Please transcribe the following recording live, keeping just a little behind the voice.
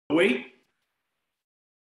weight.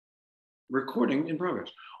 Recording in progress.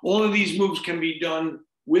 All of these moves can be done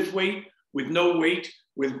with weight, with no weight,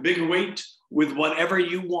 with big weight, with whatever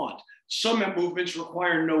you want. Some movements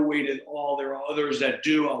require no weight at all. There are others that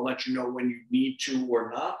do. I'll let you know when you need to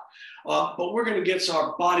or not. But we're going to get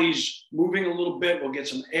our bodies moving a little bit. We'll get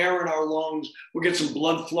some air in our lungs. We'll get some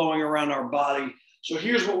blood flowing around our body. So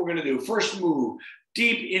here's what we're going to do. First move,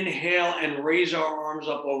 deep inhale and raise our arms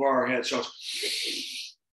up over our head. So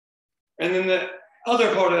it's, and then the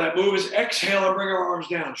other part of that move is exhale and bring our arms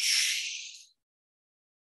down.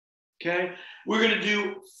 Okay, we're going to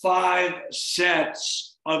do 5 sets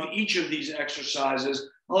of each of these exercises.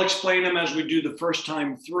 I'll explain them as we do the first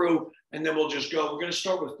time through, and then we'll just go. We're going to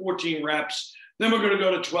start with 14 reps. Then we're going to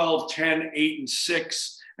go to 12, 10, 8, and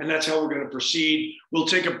 6, and that's how we're going to proceed. We'll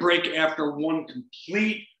take a break after one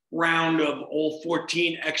complete round of all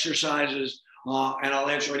 14 exercises, and I'll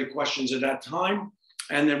answer any questions at that time,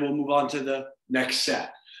 and then we'll move on to the next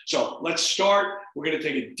set. So let's start. We're going to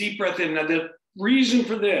take a deep breath in. Now, the reason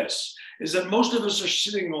for this is that most of us are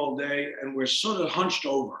sitting all day and we're sort of hunched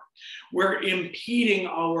over. We're impeding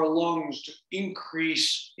our lungs to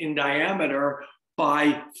increase in diameter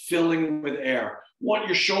by filling with air. Want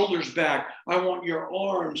your shoulders back. I want your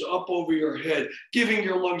arms up over your head, giving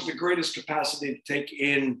your lungs the greatest capacity to take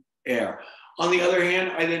in air. On the other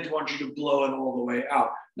hand, I then want you to blow it all the way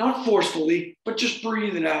out. Not forcefully, but just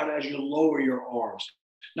breathe it out as you lower your arms.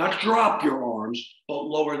 Not drop your arms, but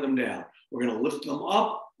lower them down. We're going to lift them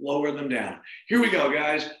up, lower them down. Here we go,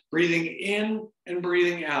 guys. Breathing in and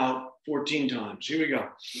breathing out 14 times. Here we go.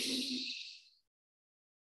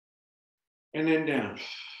 And then down.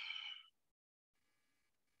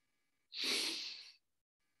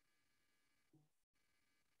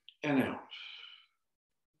 And out.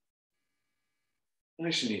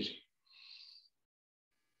 Nice and easy.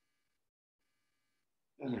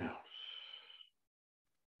 And out.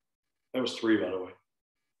 That was 3, by the way.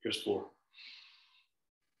 Here's 4.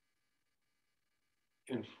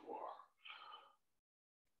 And 4.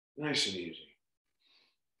 Nice and easy.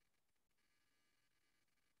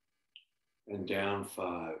 And down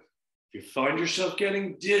 5. If you find yourself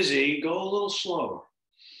getting dizzy, go a little slower.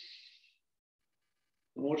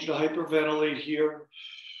 I want you to hyperventilate here.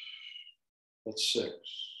 That's 6.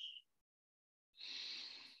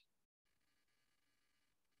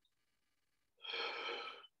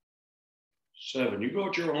 7. You go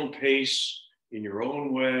at your own pace, in your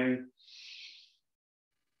own way.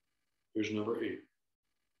 Here's number 8.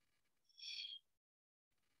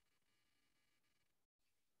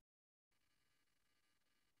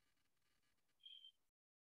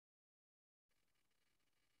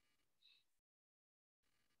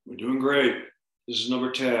 We're doing great. This is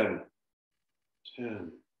number 10.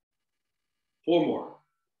 10. 4 more.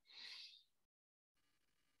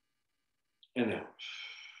 And out.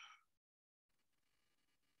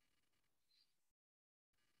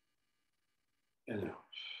 And out.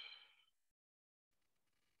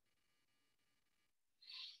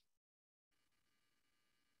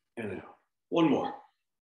 And out. 1 more.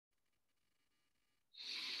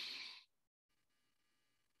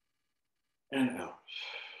 And out.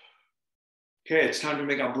 Okay, it's time to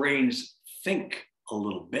make our brains think a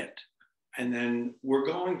little bit. And then we're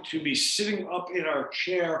going to be sitting up in our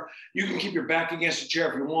chair. You can keep your back against the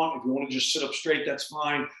chair if you want. If you want to just sit up straight, that's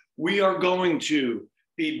fine. We are going to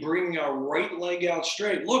be bringing our right leg out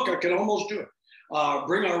straight. Look, I can almost do it.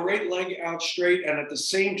 Bring our right leg out straight. And at the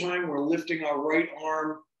same time, we're lifting our right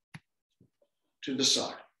arm to the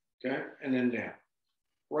side. Okay, and then down.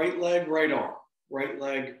 Right leg, right arm. Right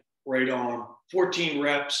leg, right arm. 14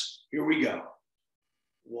 reps. Here we go.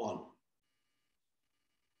 1,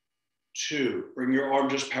 2. Bring your arm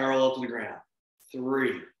just parallel to the ground.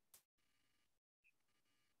 3,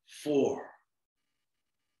 4.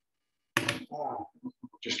 5.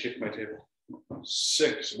 Just kicked my table.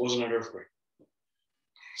 6. It wasn't an earthquake.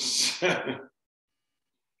 7.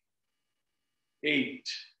 8.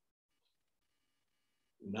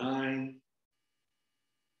 9.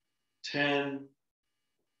 10.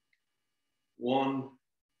 1.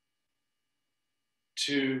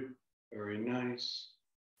 2. Very nice.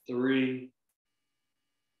 3.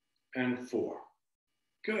 And 4.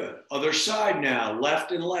 Good. Other side now.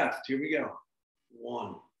 Left and left. Here we go.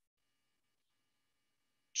 1.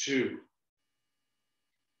 2.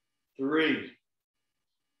 3.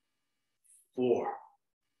 4.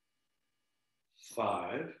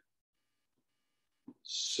 5.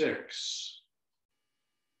 6.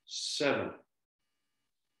 7.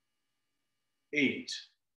 8.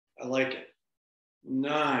 I like it.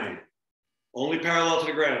 9. Only parallel to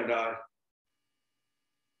the ground, die.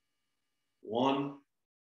 1.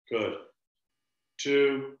 Good.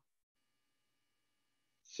 2,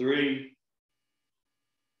 3,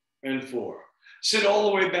 and 4. Sit all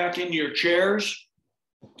the way back into your chairs,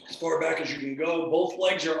 as far back as you can go. Both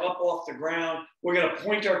legs are up off the ground. We're going to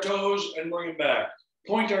point our toes and bring them back.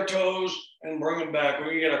 Point our toes and bring them back. We're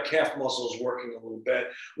going to get our calf muscles working a little bit.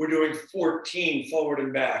 We're doing 14 forward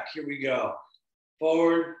and back. Here we go.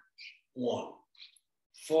 Forward, 1.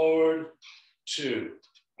 Forward, 2.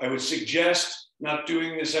 I would suggest not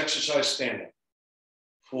doing this exercise standing.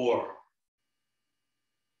 4,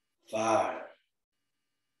 5,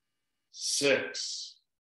 6,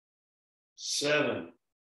 7,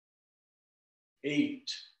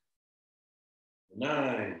 8,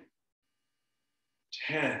 9,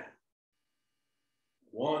 10.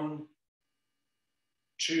 1,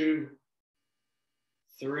 2,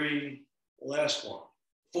 3. Last one.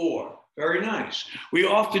 4. Very nice. We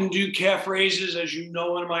often do calf raises, as you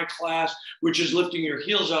know, in my class, which is lifting your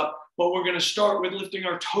heels up. But we're going to start with lifting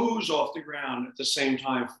our toes off the ground at the same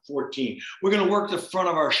time for 14. We're going to work the front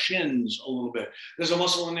of our shins a little bit. There's a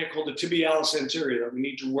muscle in there called the tibialis anterior that we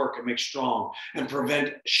need to work and make strong and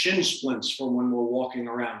prevent shin splints from when we're walking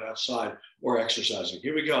around outside or exercising.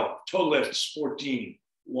 Here we go. Toe lifts, 14.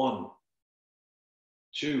 1,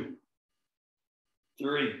 2,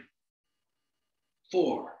 3,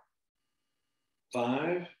 4,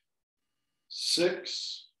 5,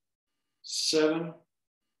 6, 7,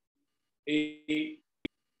 8,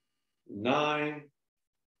 9,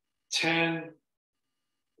 10.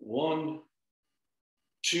 1,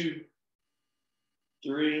 2,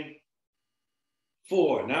 3,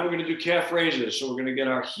 4. Now we're going to do calf raises. So we're going to get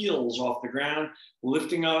our heels off the ground,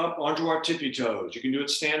 lifting up onto our tippy toes. You can do it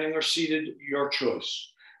standing or seated, your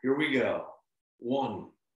choice. Here we go. 1,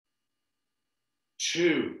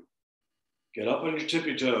 2. Get up on your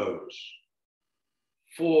tippy toes.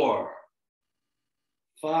 4,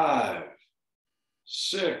 5,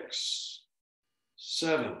 6,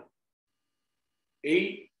 7,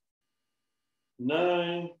 8,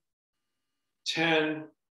 9, 10.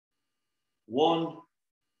 1,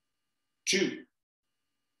 2,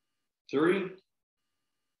 3,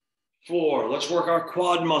 4. Let's work our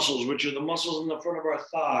quad muscles, which are the muscles in the front of our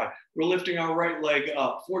thigh. We're lifting our right leg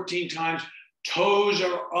up 14 times. Toes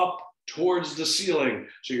are up towards the ceiling.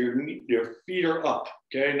 So your feet are up,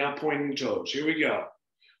 okay? Not pointing toes. Here we go.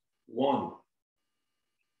 1,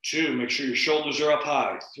 2. Make sure your shoulders are up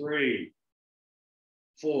high. 3,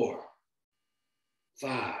 4,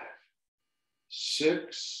 5,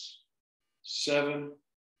 6, 7,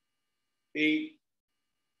 8,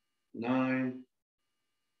 9,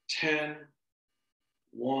 10.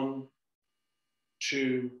 1,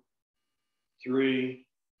 2, 3,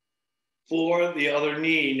 4. The other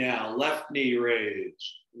knee now. Left knee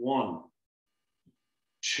raised. 1,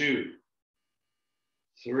 2,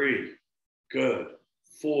 3. Good.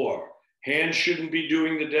 4. Hands shouldn't be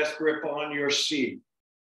doing the death grip on your seat.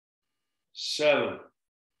 7,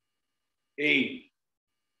 8,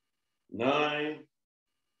 9,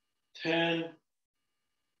 10.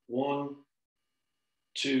 1,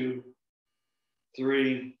 2,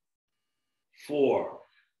 3, 4.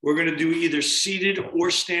 We're going to do either seated or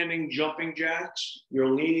standing jumping jacks. You're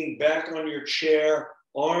leaning back on your chair.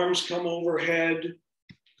 Arms come overhead.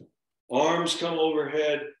 Arms come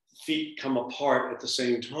overhead. Feet come apart at the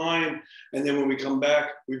same time. And then when we come back,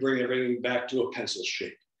 we bring everything back to a pencil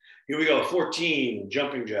shape. Here we go. 14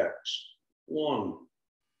 jumping jacks. 1,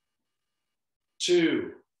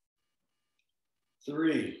 2,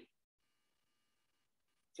 3,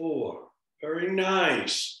 4. Very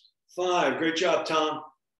nice. 5. Great job, Tom.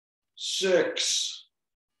 6,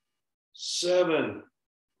 7,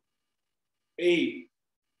 8,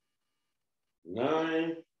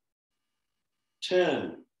 9,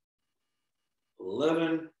 10,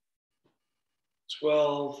 11,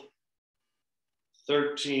 12,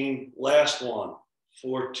 13. Last one.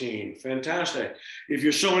 14. Fantastic. If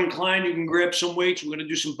you're so inclined, you can grab some weights. We're going to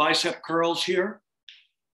do some bicep curls here.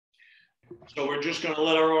 So we're just going to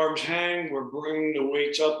let our arms hang. We're bringing the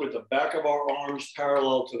weights up with the back of our arms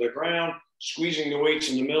parallel to the ground, squeezing the weights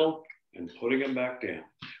in the middle and putting them back down.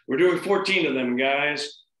 We're doing 14 of them,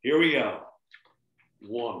 guys. Here we go.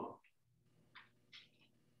 1,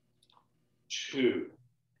 2.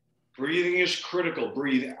 Breathing is critical.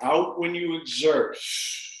 Breathe out when you exert.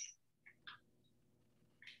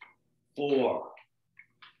 4,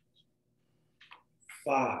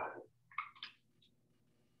 5,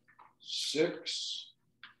 6,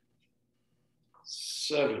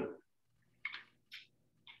 7,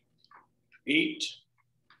 8,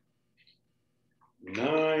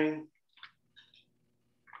 9,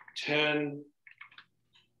 10.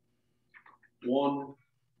 1,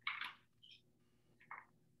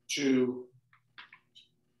 2,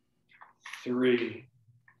 3,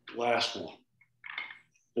 last one,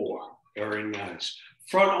 4. Very nice.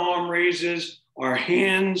 Front arm raises, our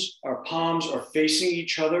hands, our palms are facing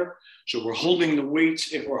each other. So we're holding the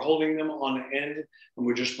weights, if we're holding them on end, and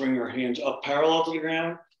we're just bringing our hands up parallel to the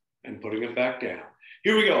ground and putting it back down.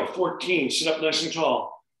 Here we go, 14, sit up nice and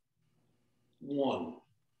tall. 1,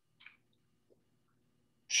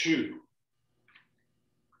 2,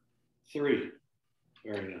 3,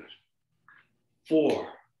 very nice. 4,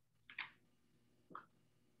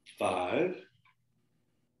 5,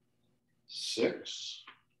 6,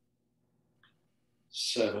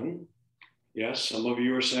 7. Yes, some of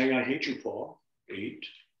you are saying, I hate you, Paul. 8,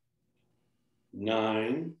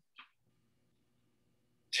 9,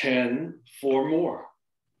 10, 4 more.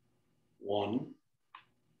 1,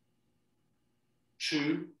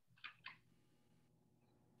 2,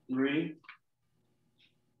 3,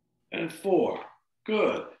 and 4.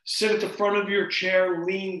 Good. Sit at the front of your chair,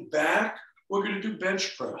 lean back. We're going to do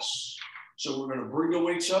bench press. So we're going to bring the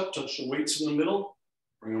weights up, touch the weights in the middle,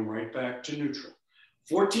 bring them right back to neutral.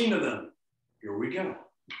 14 of them. Here we go.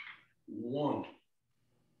 1.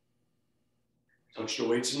 Touch the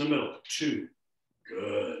weights in the middle. 2.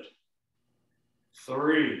 Good.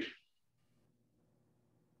 3.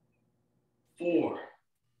 4.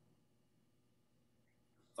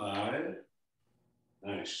 5.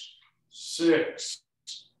 Nice. 6.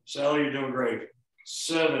 Sally, you're doing great.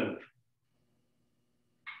 7.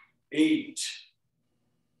 8.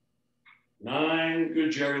 9.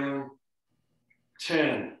 Good, Jerry Lynn.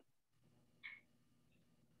 10.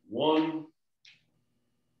 1,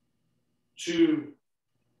 2,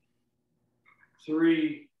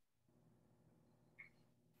 3,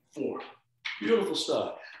 4. Beautiful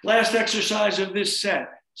stuff. Last exercise of this set,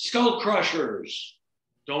 skull crushers.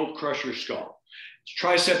 Don't crush your skull. It's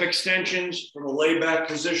tricep extensions from a layback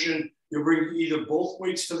position. You'll bring either both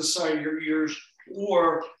weights to the side of your ears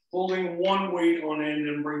or holding one weight on end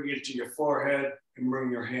and bringing it to your forehead and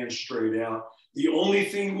bring your hands straight out. The only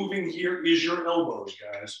thing moving here is your elbows,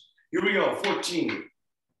 guys. Here we go, 14.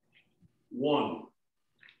 1,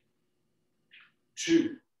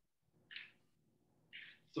 2,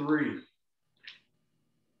 3,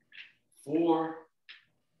 4,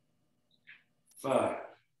 5,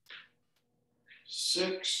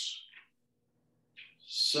 6,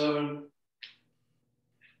 7,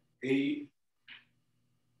 8,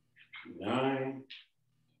 9,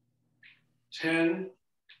 10.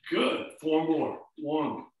 Good. 4 more.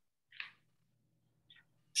 1,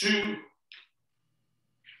 2,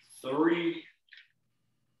 3,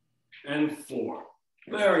 and 4.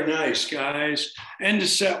 Very nice, guys. End of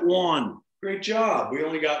set 1. Great job. We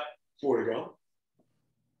only got 4 to go.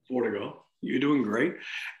 4 to go. You're doing great.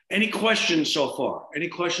 Any questions so far? Any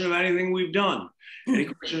questions about anything we've done? Any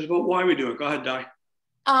questions about why we do it? Go ahead, Di.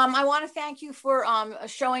 I want to thank you for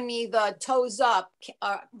showing me the toes up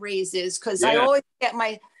raises, because I always get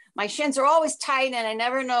my shins are always tight and I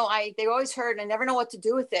never know, they always hurt and I never know what to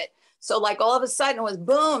do with it. So like all of a sudden it was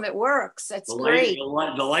boom, it works. That's great. The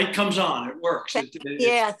light comes on, it works. Thank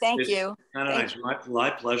you. Kind of nice. My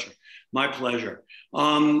pleasure. My pleasure.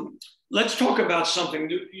 Let's talk about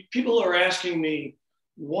something. People are asking me,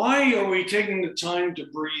 why are we taking the time to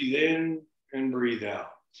breathe in and breathe out?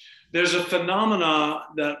 There's a phenomena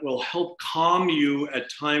that will help calm you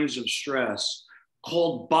at times of stress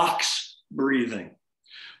called box breathing.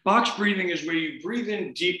 Box breathing is where you breathe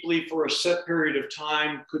in deeply for a set period of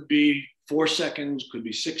time, could be 4 seconds, could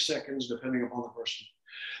be 6 seconds, depending upon the person.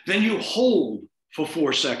 Then you hold for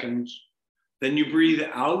 4 seconds, then you breathe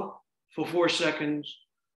out for 4 seconds,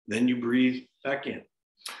 then you breathe back in.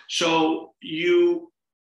 So you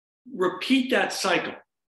repeat that cycle,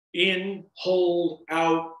 in, hold,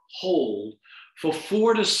 out, hold, for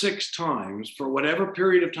 4 to 6 times for whatever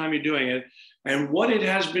period of time you're doing it. And what it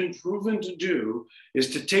has been proven to do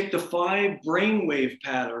is to take the 5 brainwave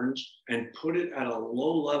patterns and put it at a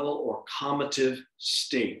low level or comative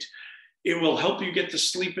state. It will help you get to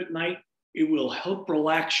sleep at night. It will help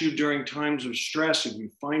relax you during times of stress. If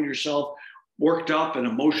you find yourself worked up and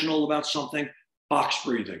emotional about something, box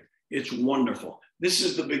breathing. It's wonderful. This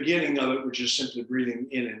is the beginning of it, which is simply breathing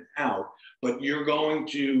in and out, but you're going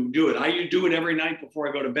to do it. I do it every night before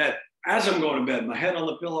I go to bed. As I'm going to bed, my head on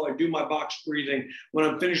the pillow, I do my box breathing. When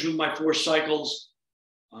I'm finished with my 4 cycles,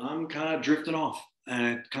 I'm kind of drifting off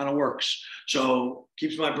and it kind of works. So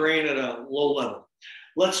keeps my brain at a low level.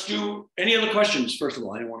 Let's do any other questions. First of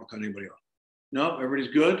all, I didn't want to cut anybody off. No,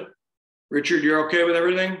 everybody's good. Richard, you're okay with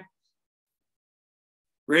everything?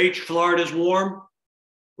 Rach, Florida's warm.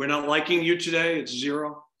 We're not liking you today. It's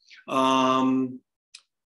 0.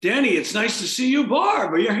 Danny, it's nice to see you.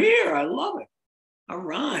 Barb, you're here. I love it. All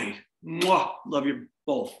right. Mwah. Love you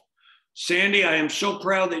both. Sandy, I am so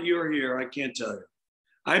proud that you're here. I can't tell you.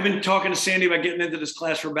 I've been talking to Sandy about getting into this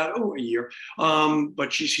class for about a year,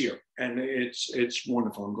 but she's here, and it's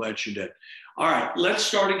wonderful. I'm glad she did. All right, let's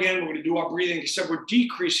start again. We're going to do our breathing, except we're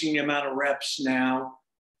decreasing the amount of reps now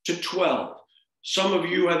to 12. Some of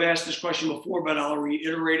you have asked this question before, but I'll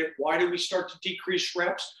reiterate it. Why do we start to decrease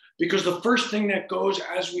reps? Because the first thing that goes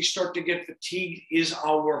as we start to get fatigued is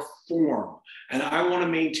our form. And I want to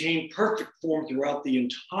maintain perfect form throughout the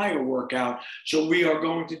entire workout. So we are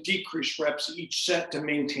going to decrease reps each set to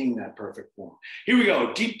maintain that perfect form. Here we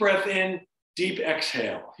go. Deep breath in, deep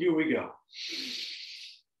exhale. Here we go.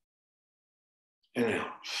 And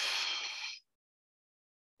out.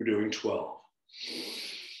 We're doing 12.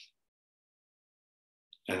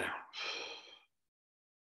 And out.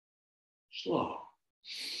 Slow.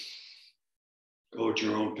 Go at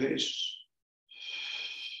your own pace.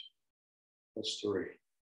 That's 3.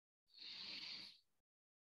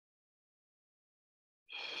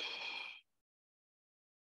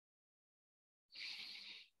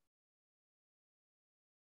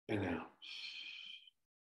 And out.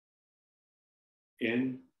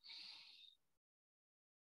 In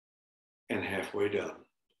and halfway done.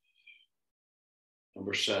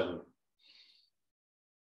 Number 7.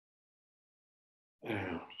 And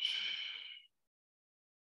out.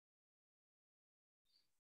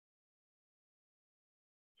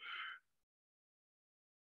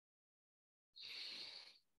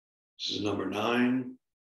 This is number 9.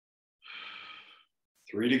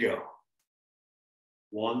 3 to go.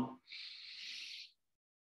 1.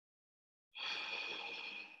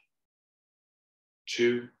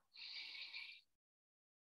 2.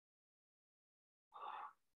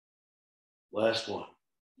 Last one.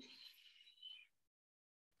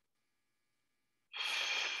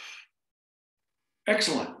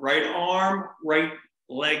 Excellent. Right arm, right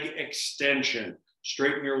leg extension.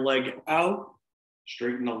 Straighten your leg out.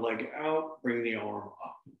 Straighten the leg out. Bring the arm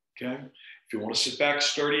up. Okay. If you want to sit back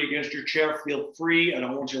sturdy against your chair, feel free. I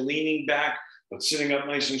don't want you leaning back, but sitting up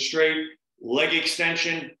nice and straight. Leg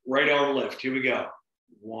extension, right arm lift. Here we go.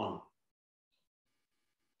 1,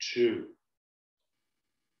 2,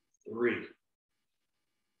 3,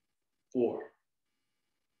 4,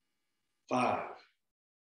 5,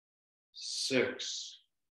 6,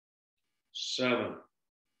 7,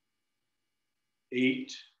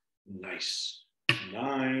 8, nice,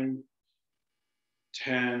 9,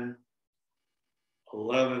 10,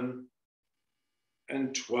 11,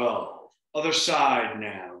 and 12. Other side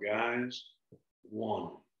now, guys.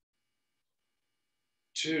 1,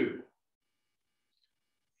 2,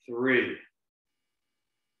 3,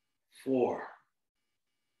 4,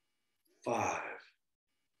 5,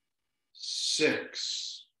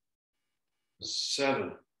 6,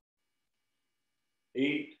 7,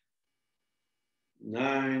 8,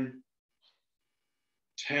 9,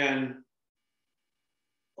 10,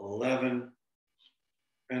 11,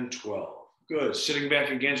 and 12. Good. Sitting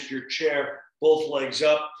back against your chair, both legs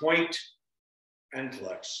up, point and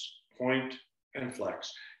flex, point and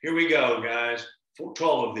flex. Here we go, guys.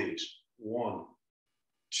 12 of these. 1,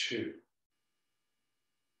 2.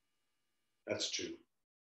 That's 2.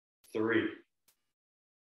 3,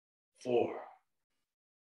 4,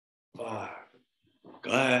 5.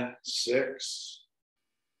 Go ahead. 6,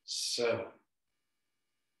 7,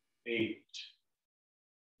 8,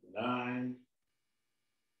 9,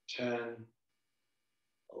 10,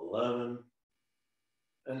 11,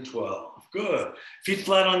 and 12. Good. Feet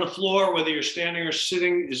flat on the floor, whether you're standing or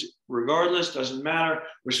sitting, is regardless, doesn't matter.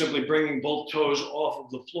 We're simply bringing both toes off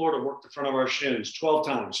of the floor to work the front of our shins. 12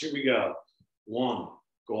 times. Here we go. 1,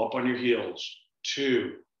 go up on your heels.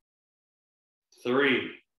 2,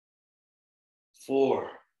 3,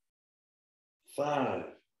 4, 5,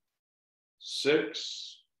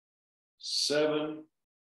 6, 7,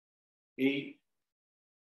 8,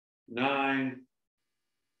 9,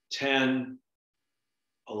 10,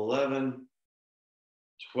 11,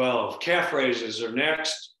 12. Calf raises are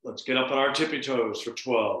next. Let's get up on our tippy toes for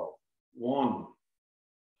 12. 1,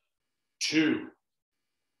 2,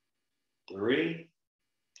 3,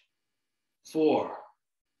 4,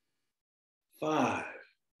 5,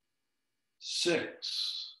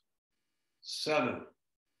 6, 7,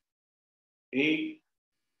 8,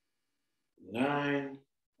 9,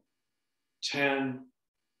 10,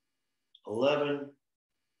 11,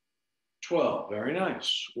 12. Very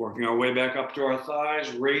nice. Working our way back up to our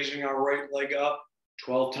thighs, raising our right leg up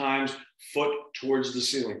 12 times, foot towards the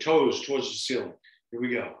ceiling, toes towards the ceiling. Here we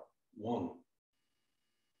go. 1,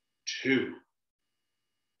 2,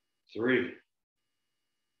 3,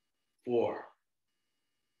 4,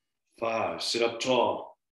 5, sit up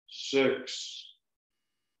tall, 6,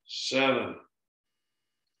 7,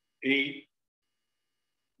 8,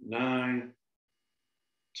 9,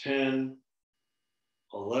 10,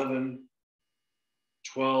 11,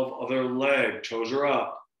 12, other leg, toes are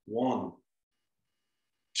up, 1,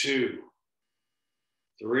 2,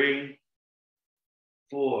 3,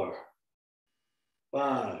 4,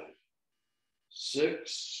 5,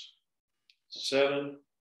 6, 7,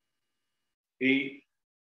 8,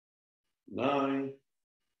 9,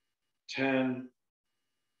 10,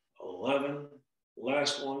 11,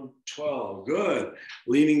 last one, 12. Good.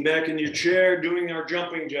 Leaning back in your chair, doing our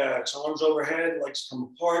jumping jacks. Arms overhead, legs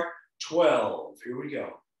come apart. 12. Here we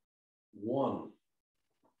go. 1,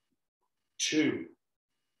 2,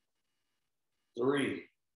 3.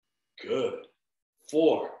 Good.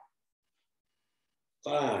 4,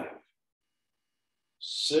 5,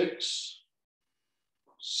 6,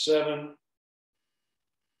 7,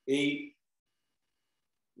 8,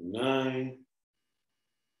 9,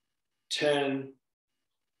 10,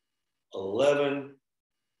 11,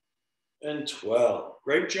 and 12.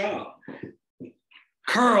 Great job.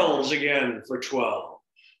 Curls again for 12.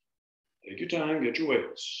 Take your time, get your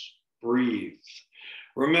weights. Breathe.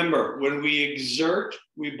 Remember, when we exert,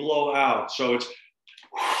 we blow out. So it's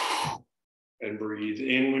and breathe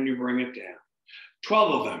in when you bring it down.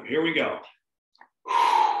 12 of them. Here we go.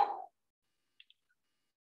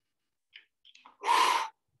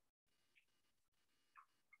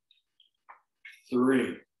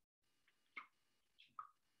 3,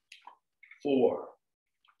 4,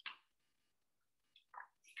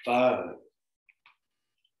 5,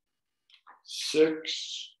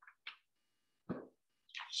 6,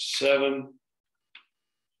 7,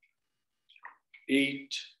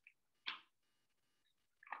 8,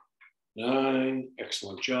 9,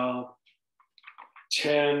 excellent job.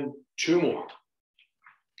 10, 2 more.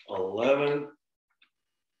 11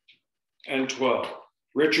 and 12.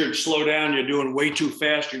 Richard, slow down. You're doing way too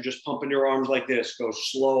fast. You're just pumping your arms like this. Go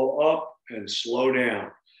slow up and slow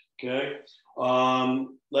down. Okay.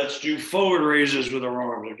 Let's do forward raises with our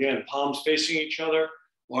arms. Again, palms facing each other,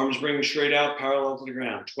 arms bringing straight out, parallel to the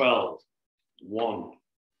ground. 12. 1,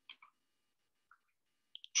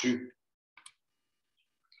 2,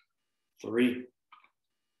 3,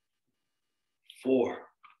 4,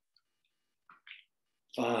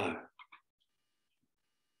 5,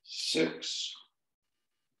 6,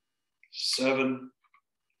 7,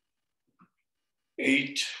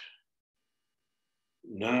 8,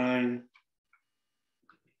 9,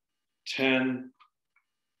 10,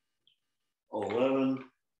 11,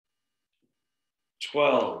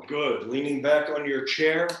 12. Good. Leaning back on your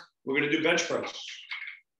chair. We're going to do bench press.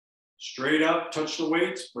 Straight up, touch the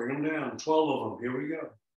weights, bring them down. 12 of them. Here we go.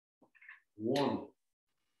 1,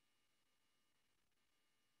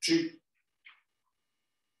 2,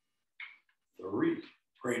 3.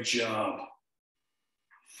 Great job.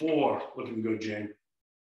 4. Looking good, Jane.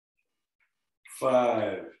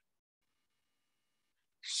 5,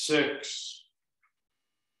 6,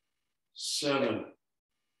 7,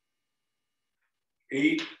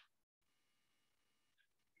 8,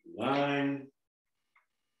 9,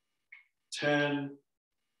 10,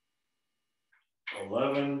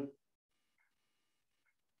 11,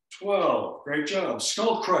 12. Great job.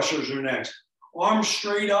 Skull crushers are next. Arms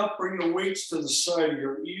straight up, bring the weights to the side of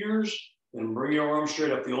your ears, and bring your arms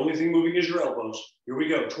straight up. The only thing moving is your elbows. Here we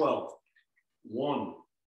go, 12. 1,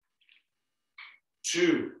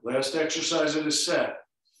 2, last exercise of the set.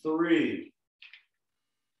 3,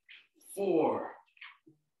 4,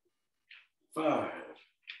 5,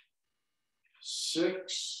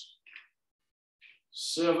 6,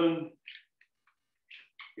 7,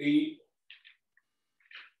 8,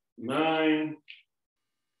 9,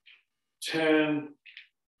 10,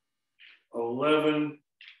 11,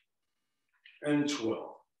 and 12.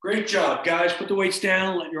 Great job, guys. Put the weights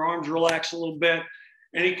down, let your arms relax a little bit.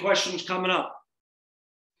 Any questions coming up?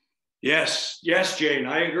 Yes, yes, Jane,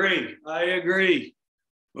 I agree. I agree.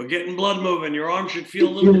 We're getting blood moving. Your arm should feel a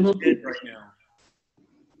little bit dead right now.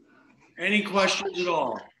 Any questions at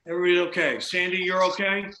all? Everybody okay? Sandy, you're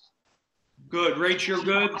okay? Good. Rach, you're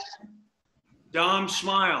good? Dom,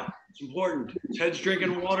 smile. It's important. Ted's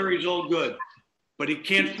drinking water. He's all good. But he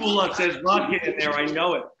can't fool us. There's vodka in there. I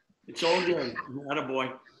know it. It's all good.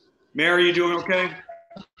 Attaboy. Mary, you doing okay?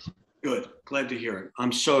 Good. Glad to hear it.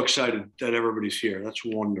 I'm so excited that everybody's here. That's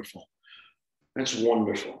wonderful. That's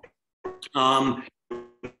wonderful.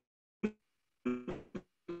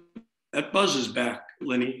 That buzz is back,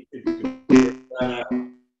 Lenny.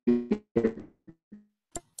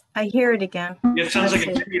 I hear it again. Yeah, it sounds like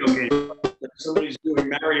a video game. Somebody's doing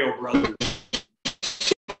Mario Brothers.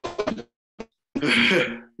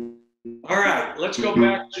 All right, let's go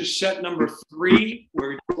back to set number 3.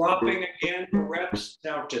 We're dropping again the reps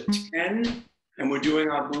down to 10, and we're doing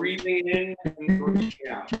our breathing in and breathing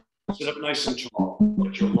out. Sit up nice and tall.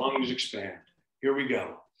 Let your lungs expand. Here we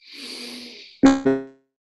go.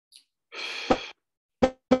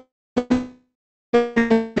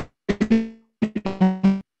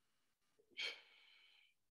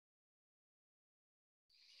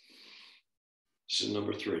 This is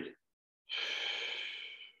number 3.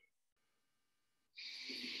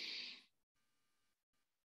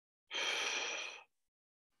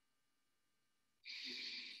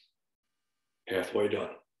 Halfway done.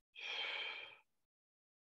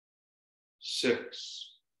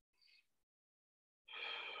 6,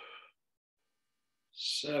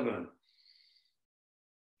 7.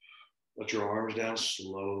 Let your arms down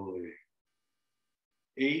slowly.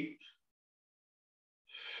 8,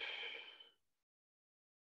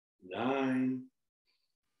 9,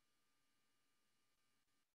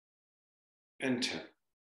 and 10.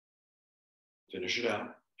 Finish it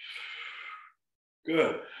out.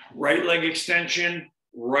 Good. Right leg extension,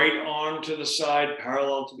 right arm to the side,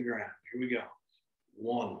 parallel to the ground. Here we go.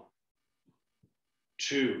 1,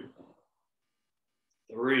 2,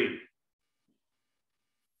 3,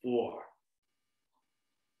 4,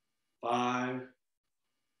 5,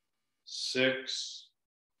 6,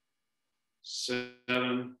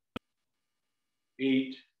 7,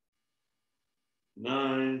 8,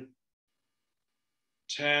 9,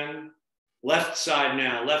 10. Left side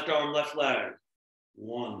now, left arm, left leg.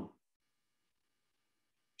 1,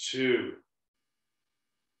 2,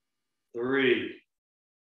 3,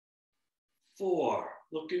 4.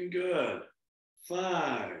 Looking good.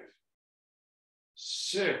 5,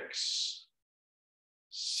 6,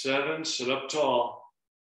 7. Sit up tall.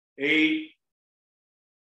 8,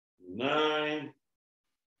 9,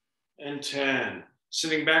 and 10.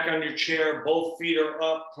 Sitting back on your chair, both feet are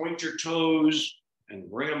up. Point your toes and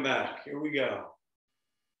bring them back. Here we go.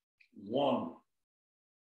 1,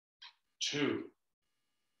 2,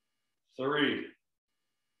 3,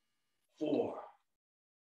 4,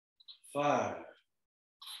 5,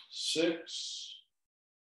 6,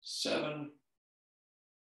 7,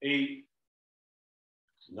 8,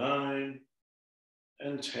 9,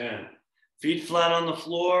 and 10. Feet flat on the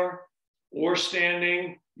floor or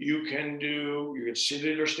standing. You can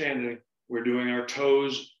seated or standing. We're doing our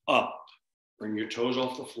toes up. Bring your toes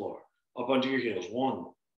off the floor, up onto your heels. 1,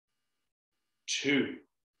 2,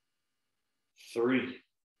 3,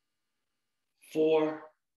 4,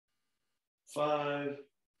 5,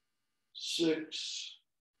 6,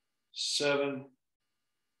 7,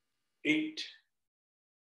 8,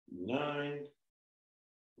 9,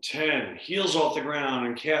 10. Heels off the ground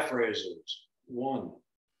and calf raises. 1,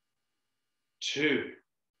 2,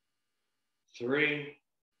 3,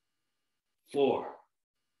 4,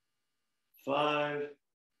 5,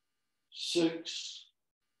 6,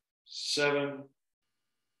 7,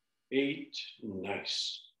 8.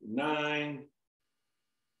 Nice. 9,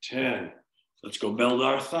 10. Let's go bend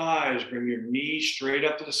our thighs. Bring your knees straight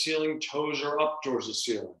up to the ceiling. Toes are up towards the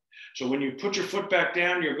ceiling. So when you put your foot back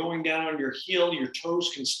down, you're going down on your heel. Your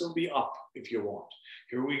toes can still be up if you want.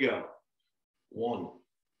 Here we go. 1,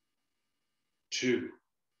 2,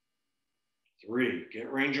 3.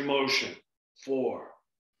 Get range of motion. 4,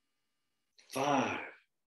 5,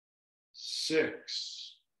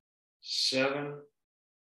 6, 7,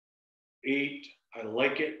 8. I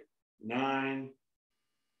like it. 9,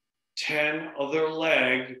 10. Other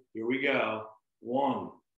leg. Here we go. 1,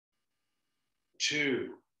 2,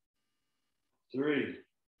 3,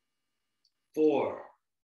 4,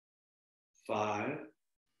 5,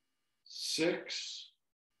 6,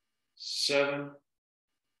 7,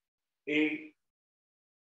 8,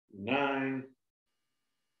 9,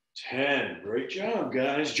 10. Great job,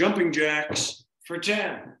 guys. Jumping jacks for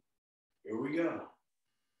 10. Here we go.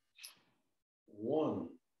 1,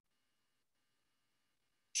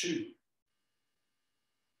 2,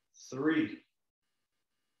 3,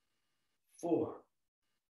 4,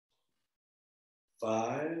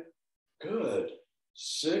 5. Good.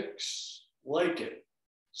 6. Like it.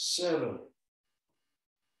 7,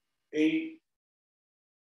 8,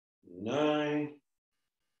 9,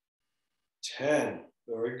 10.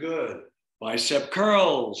 Very good. Bicep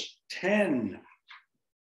curls. 10.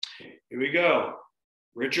 Here we go.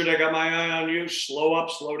 Richard, I got my eye on you. Slow up,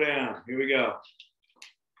 slow down. Here we go.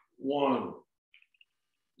 1,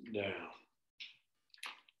 down.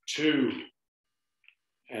 2,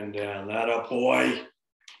 and down. That up, boy.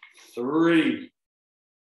 3,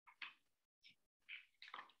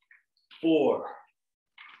 4,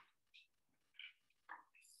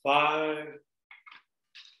 5,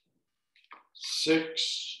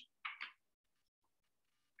 6,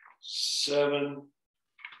 7,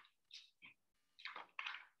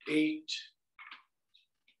 8,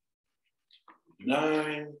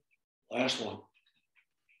 9, last one,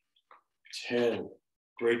 10.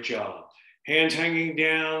 Great job. Hands hanging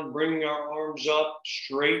down, bringing our arms up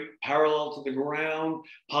straight, parallel to the ground,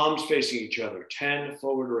 palms facing each other. 10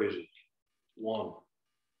 forward raises. 1,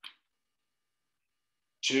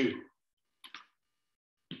 2,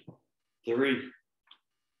 3,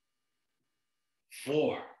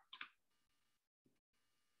 4,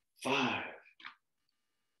 5,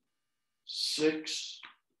 6,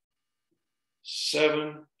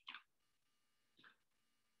 7,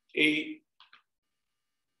 8,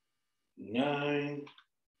 9,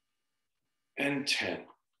 and 10.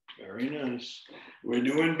 Very nice. We're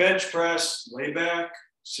doing bench press. Lay back,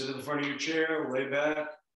 sit at the front of your chair, lay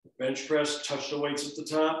back, bench press, touch the weights at the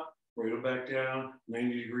top, bring it back down,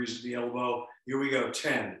 90 degrees at the elbow. Here we go,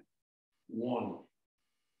 10. 1,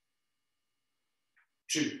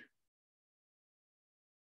 2,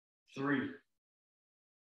 3,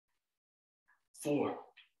 4,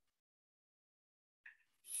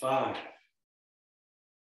 5,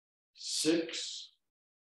 6,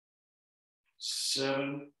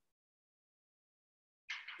 7,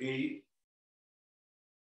 8,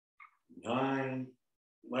 9,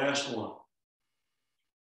 last one,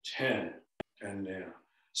 10, and down.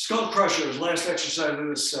 Skull crushers, last exercise of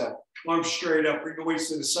this set. Arms straight up, bring the weights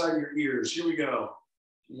to the side of your ears. Here we go.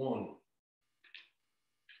 1,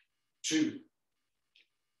 2,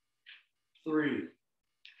 3,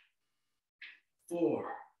 4,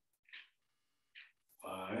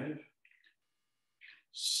 5,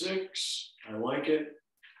 6, I like it,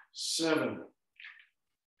 7,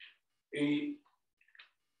 8,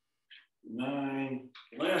 9,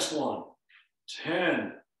 last one,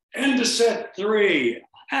 10, end of set 3.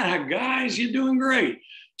 Guys, you're doing great.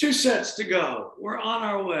 2 sets to go. We're on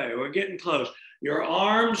our way. We're getting close. Your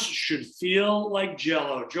arms should feel like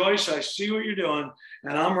Jell-O. Joyce, I see what you're doing,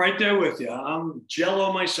 and I'm right there with you. I'm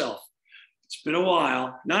Jell-O myself. It's been a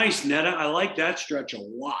while. Nice, Netta. I like that stretch a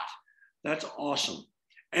lot. That's awesome.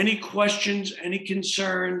 Any questions, any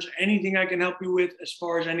concerns, anything I can help you with as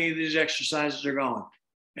far as any of these exercises are going?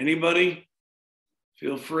 Anybody?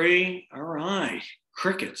 Feel free. All right.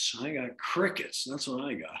 Crickets. I got crickets. That's what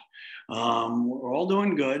I got. We're all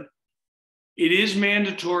doing good. It is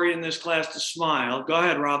mandatory in this class to smile. Go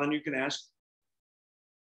ahead, Robin. You can ask.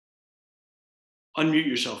 Unmute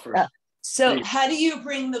yourself first. So please. How do you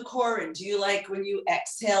bring the core in? Do you like when you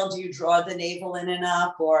exhale, do you draw the navel in and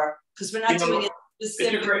up, or because we're not doing it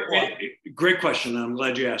specifically? It's a great question. I'm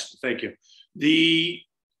glad you asked. Thank you.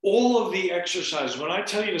 All of the exercises, when I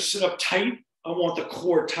tell you to sit up tight, I want the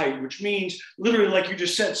core tight, which means literally, like you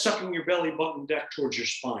just said, sucking your belly button back towards your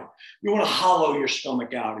spine. You want to hollow your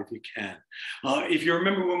stomach out if you can. If you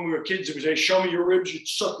remember when we were kids, it was, hey, show me your ribs, you'd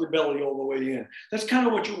suck your belly all the way in. That's kind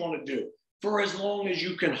of what you want to do for as long as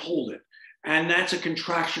you can hold it. And that's a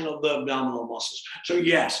contraction of the abdominal muscles. So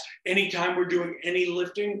yes, anytime we're doing any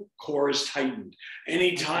lifting, core is tightened.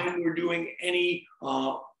 Anytime we're doing any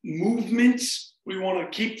movements, we want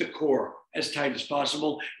to keep the core as tight as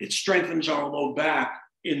possible. It strengthens our low back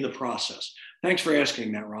in the process. Thanks for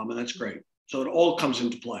asking that, Robin. That's great. So it all comes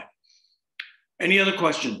into play. Any other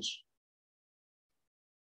questions?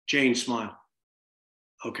 Jane, smile.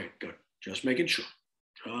 Okay, good. Just making sure.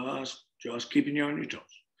 Just keeping you on your toes.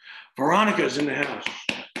 Veronica's in the house.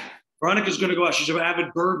 Veronica's going to go out. She's an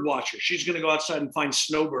avid bird watcher. She's going to go outside and find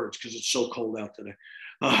snowbirds because it's so cold out today.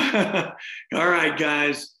 All right,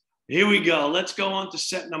 guys. Here we go. Let's go on to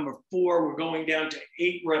set number 4. We're going down to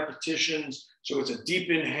 8 repetitions. So it's a deep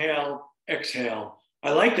inhale, exhale.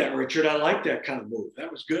 I like that, Richard. I like that kind of move. That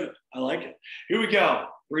was good. I like it. Here we go.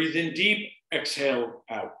 Breathe in deep, exhale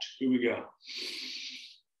out. Here we go.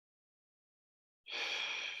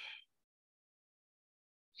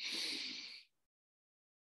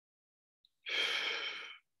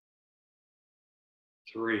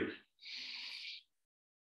 Three.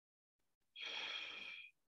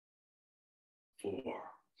 4.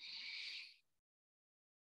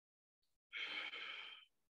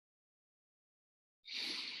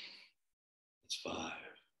 That's 5.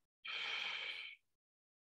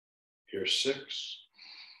 Here's 6.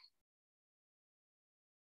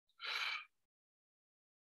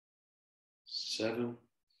 7.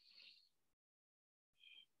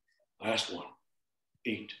 Last one.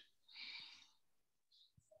 8.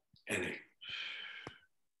 And 8.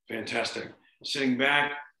 Fantastic. Sitting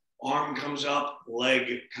back, arm comes up,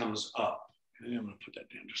 leg comes up. Okay, I'm going to put that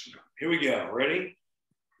down just now. Here we go. Ready?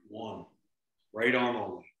 1, right arm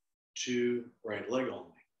only. 2, right leg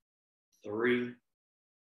only. 3,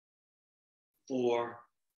 4,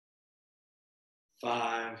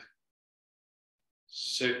 5,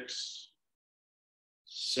 6,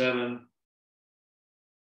 7,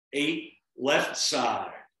 8. Left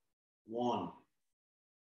side. 1,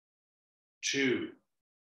 2,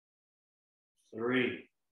 3,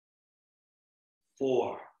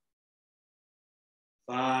 4,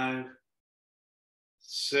 5,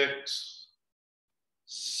 6,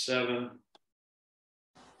 7,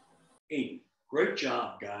 8. Great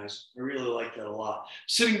job, guys. I really like that a lot.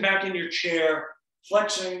 Sitting back in your chair,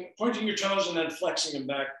 flexing, pointing your toes and then flexing them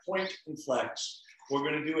back. Point and flex. We're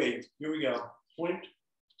going to do 8. Here we go. Point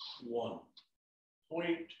 1,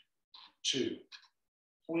 point 2,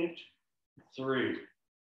 point 3,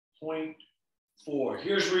 point 4.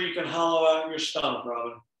 Here's where you can hollow out your stomach,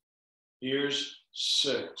 Robin. Here's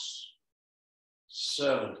 6,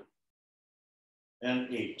 7,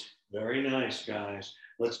 and 8. Very nice, guys.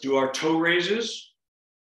 Let's do our toe raises.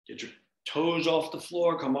 Get your toes off the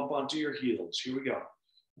floor, come up onto your heels. Here we go.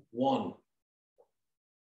 1,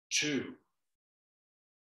 2,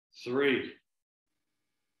 3,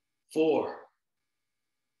 4,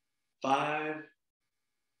 5,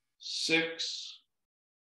 6,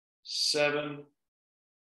 7,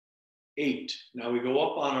 8. Now we go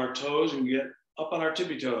up on our toes and get up on our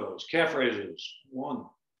tippy toes. Calf raises. 1,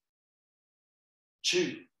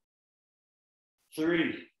 2,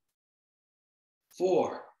 3,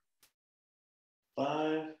 4,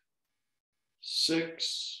 5,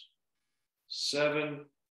 6, 7,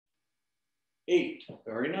 8.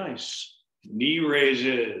 Very nice. Knee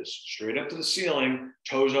raises. Straight up to the ceiling.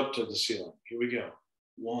 Toes up to the ceiling. Here we go.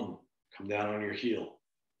 1. Come down on your heel.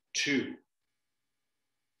 2,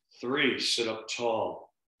 3. Sit up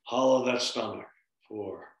tall. Hollow that stomach.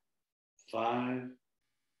 4, 5,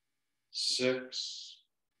 6,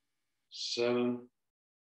 7,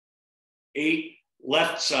 8.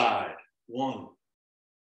 Left side. 1,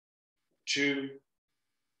 2,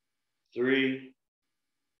 3,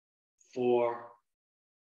 4,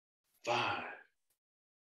 5,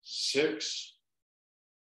 6,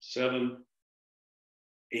 7,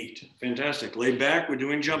 8. Fantastic. Lay back. We're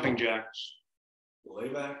doing jumping jacks. Lay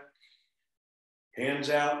back. Hands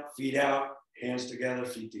out, feet out, hands together,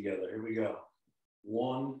 feet together. Here we go.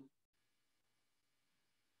 1,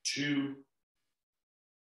 2,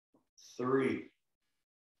 3,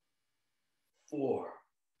 4,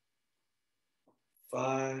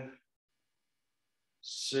 5,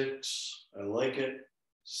 6. I like it.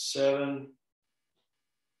 7,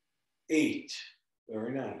 8.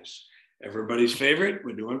 Very nice. Everybody's favorite.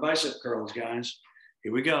 We're doing bicep curls, guys.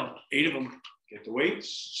 Here we go. 8 of them. Get the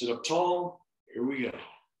weights. Sit up tall. Here we go.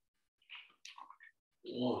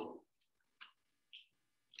 1,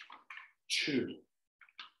 2,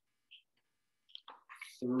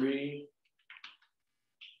 3,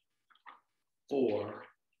 4,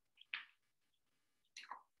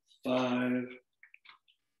 5,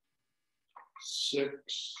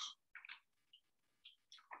 6,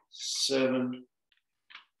 7,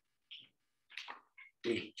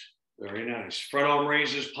 8. Very nice. Front arm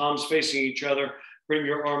raises, palms facing each other. Bring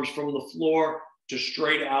your arms from the floor to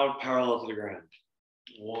straight out, parallel to the ground.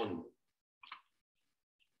 1,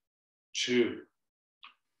 2,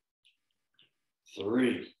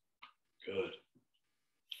 3. Good.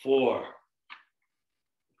 4,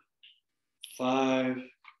 5,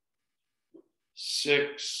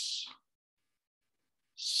 6,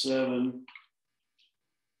 7,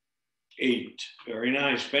 8. Very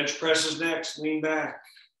nice. Bench presses next. Lean back.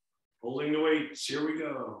 Holding the weights. Here we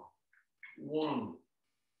go. 1,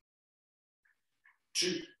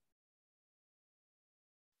 2,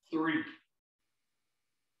 3,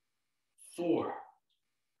 4,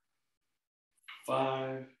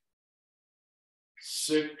 5,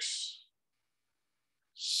 6,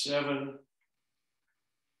 7,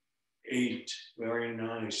 8. Very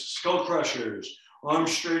nice. Skull crushers.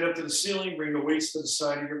 Arms straight up to the ceiling. Bring the weights to the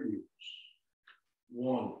side of your ears.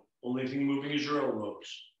 1. Only thing moving is your elbows.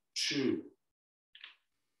 2,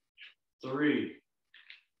 3,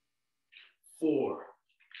 4,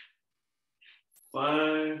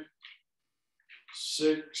 5,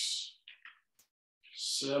 6,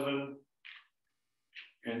 7,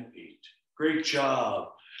 and 8. Great job.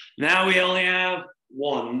 Now we only have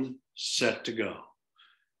 1 set to go.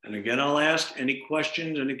 And again, I'll ask any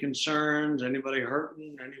questions, any concerns, anybody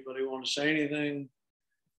hurting, anybody want to say anything?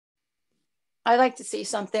 I'd like to see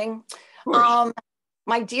something.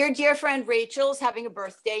 My dear friend Rachel's having a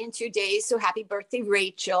birthday in 2 days. So happy birthday,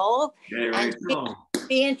 Rachel. Hey, Rachel.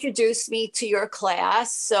 She introduced me to your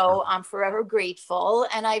class, so I'm forever grateful.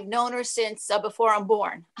 And I've known her since before I'm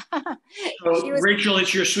born. So, Rachel,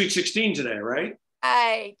 it's your sweet 16 today, right?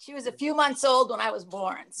 She was a few months old when I was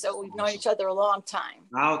born, so we've known each other a long time.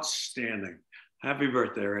 Outstanding. Happy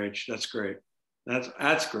birthday, Rach. That's great.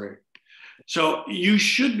 That's great. So you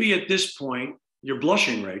should be at this point, you're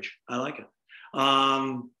blushing, Rach. I like it.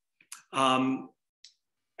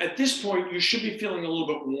 At this point, you should be feeling a little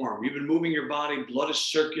bit warm. You've been moving your body, blood is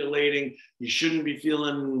circulating. You shouldn't be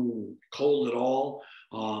feeling cold at all.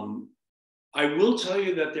 I will tell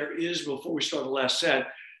you that there is, before we start the last set,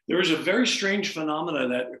 there is a very strange phenomena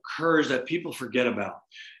that occurs that people forget about.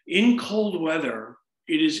 In cold weather,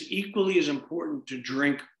 it is equally as important to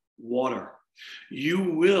drink water.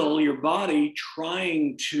 Your body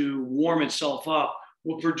trying to warm itself up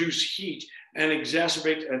will produce heat and it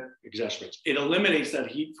eliminates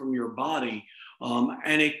that heat from your body,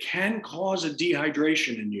 and it can cause a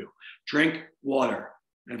dehydration in you. Drink water.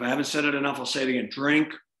 And if I haven't said it enough, I'll say it again.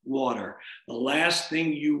 Drink water. The last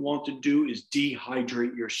thing you want to do is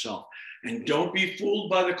dehydrate yourself. And don't be fooled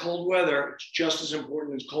by the cold weather. It's just as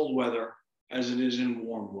important as cold weather as it is in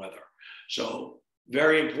warm weather. So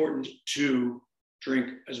very important to drink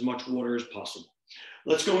as much water as possible.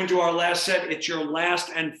 Let's go into our last set. It's your last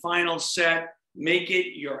and final set. Make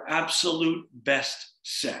it your absolute best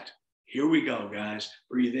set. Here we go, guys.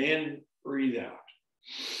 Breathe in, breathe out.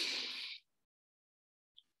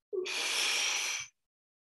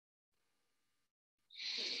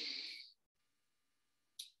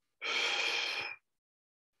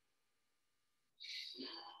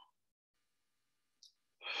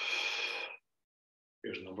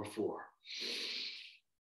 Here's number 4.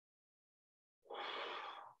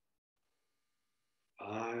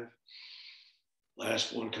 5.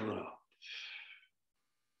 Last one coming up.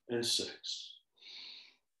 And 6.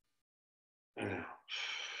 And out.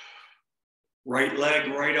 Right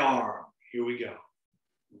leg, right arm. Here we go.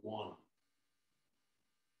 1,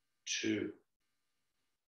 2,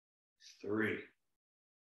 3,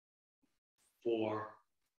 4,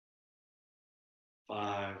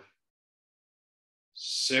 5,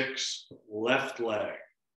 6. Left leg.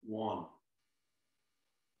 1,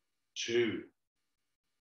 2,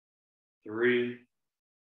 3,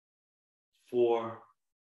 4,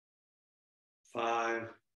 5,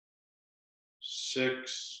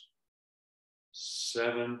 6,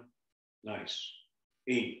 7. Nice.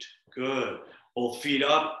 8. Good. Both feet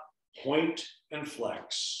up. Point and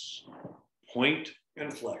flex. Point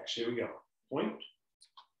and flex. Here we go. Point,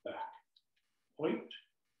 back. Point,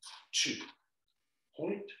 2.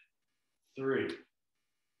 Point, 3.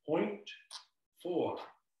 Point, 4.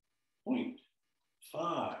 Point,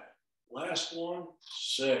 5. Last one,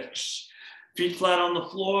 6. Feet flat on the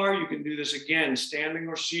floor. You can do this again, standing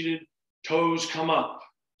or seated. Toes come up.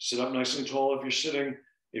 Sit up nice and tall if you're sitting.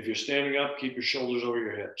 If you're standing up, keep your shoulders over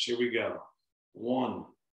your hips. Here we go. 1,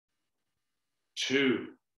 2,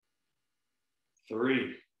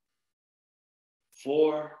 3,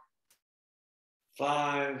 4,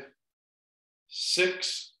 5,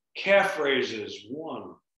 6. Calf raises.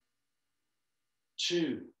 1,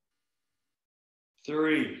 2,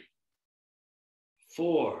 3,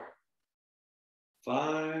 4,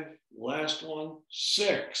 5. Last one,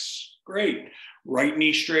 6. Great. Right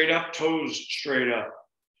knee straight up, toes straight up.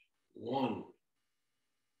 1,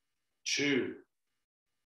 2,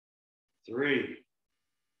 3,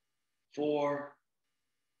 4,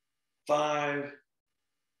 5,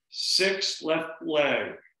 6. Left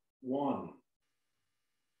leg. 1,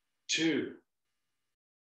 2,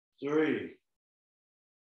 3,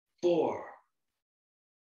 4,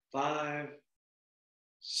 5,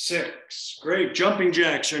 6. Great. Jumping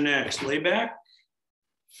jacks are next. Lay back.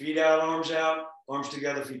 Feet out, arms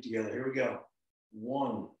together, feet together. Here we go.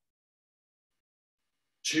 1,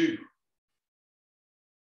 2,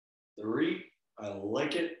 3. I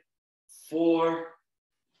like it. 4,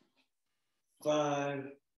 5,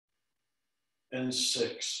 and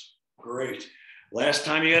 6. Great. Last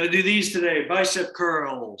time you got to do these today. Bicep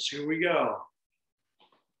curls. Here we go.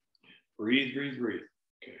 Breathe, breathe, breathe.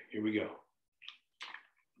 Okay, here we go.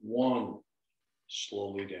 1,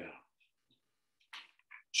 slowly down.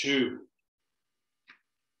 2,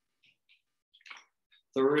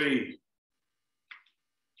 3,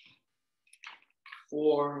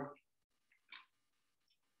 4,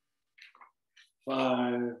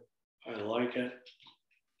 5. I like it.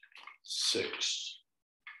 6.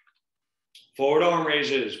 Forward arm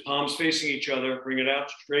raises, palms facing each other. Bring it out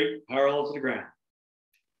straight, parallel to the ground.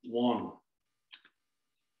 1,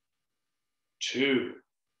 2,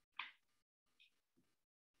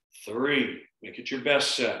 3. Make it your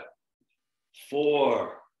best set.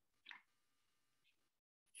 4,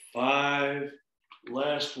 5,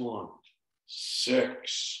 last one,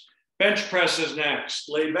 6. Bench press is next.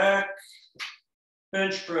 Lay back,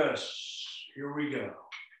 bench press. Here we go.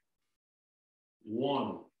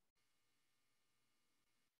 1,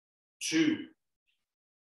 2,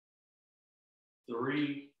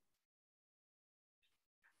 3,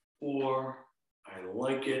 4, I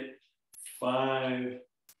like it, 5,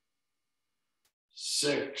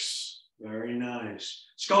 6, very nice.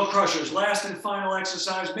 Skull crushers, last and final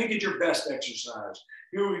exercise. Make it your best exercise.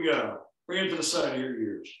 Here we go. Bring it to the side of your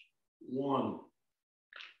ears. 1,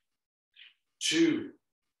 2,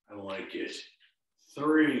 I like it,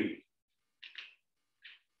 3,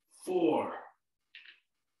 4,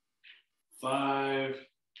 5,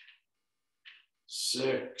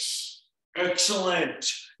 6.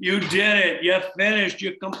 Excellent. You did it. You finished.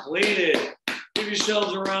 You completed. Give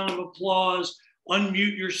yourselves a round of applause.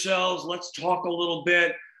 Unmute yourselves. Let's talk a little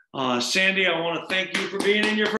bit. Sandy, I want to thank you for being in your